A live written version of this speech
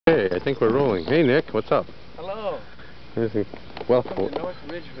Okay, I think we're rolling. Hey Nick, what's up? Hello. Welcome to North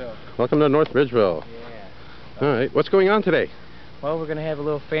Ridgeville. Welcome to North Ridgeville. Yeah. Alright, what's going on today? Well, we're going to have a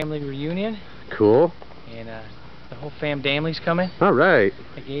little family reunion. Cool. And the whole family's coming. Alright.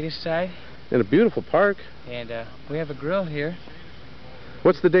 The Gator side. In a beautiful park. And we have a grill here.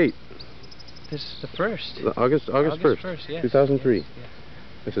 What's the date? This is the 1st. August 1st, yes. 2003. Yes.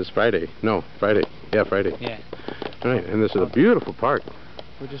 This is Friday. No, Friday. Yeah, Friday. Yeah. Alright, and this is a beautiful park.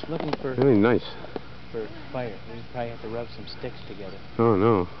 We're just looking for really nice. For fire. We probably have to rub some sticks together. Oh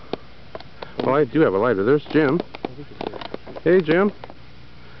no. Well, I do have a lighter. There's Jim. Hey Jim.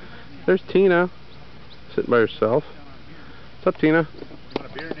 There's Tina. Sitting by herself. What's up, Tina? You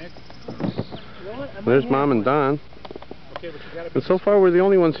want a beer, Nick? There's Mom and Don. Okay, but you gotta be. And so far we're the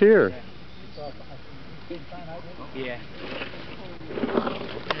only ones here. Yeah.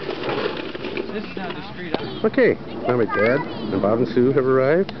 This is not the street. Okay, now my dad and Bob and Sue have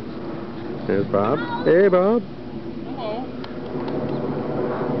arrived. There's Bob. Hey Bob. Hello.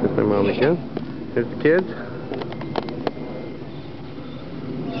 There's my mom again. Here's the kids.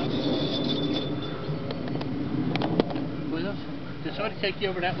 Did somebody take you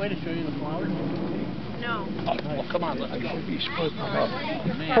over that way to show you the flowers? No. Oh, well, come on. Let's go.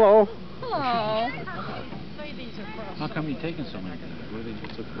 Hello. Hello. How come you're taking so many? Where are they?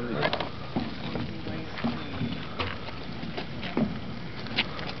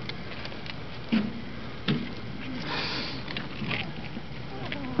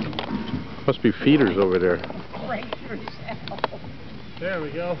 Must be feeders over there. There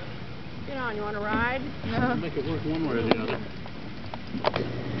we go. Get on, you want to ride? No. Make it work one way or the other.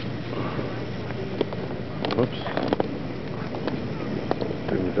 Oops.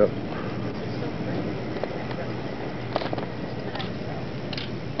 Bring it up.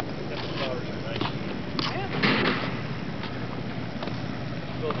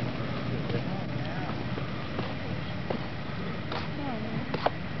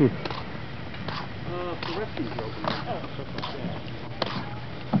 The restrooms are open.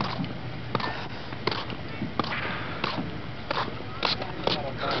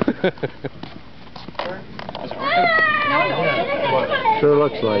 Sure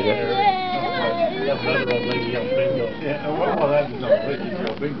looks like it. That's another old lady yells bingo. Yeah, well, that's another lady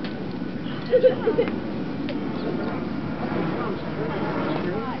yells bingo.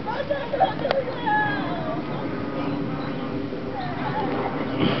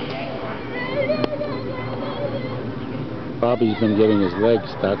 Bobby's been getting his leg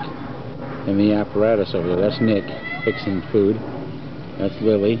stuck in the apparatus over there. That's Nick fixing food. That's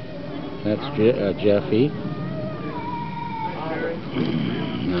Lily. That's Jeffy.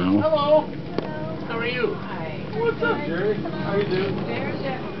 Now. Hello. How are you? Hi. What's up, Jerry? How you doing? There's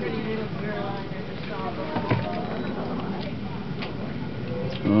that pretty little girl I never saw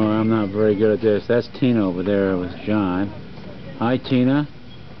before. Oh, I'm not very good at this. That's Tina over there with John. Hi, Tina.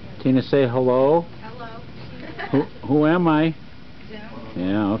 Tina, say hello. Hello. Who am I?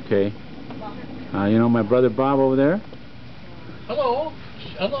 Yeah, okay. You know my brother Bob over there? Hello.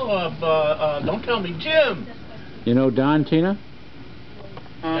 Hello, don't tell me, Jim. You know Don, Tina?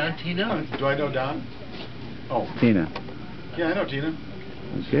 Don, Tina? Do I know Don? Oh. Tina. Yeah, I know Tina.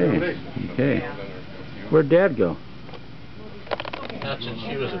 Okay. Okay. Where'd Dad go? Not since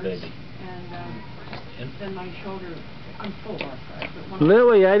she was a baby. And then my shoulder, I'm full of arthritis.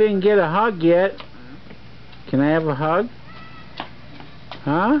 Lily, I didn't get a hug yet. Can I have a hug?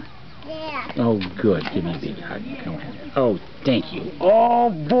 Huh? Yeah. Oh, good. Give me a big hug. Come on. Oh, thank you. Oh,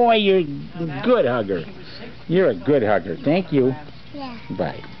 boy, you're a good hugger. You're a good hugger. Thank you. Yeah.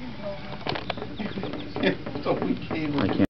 Bye. So we came. I can't.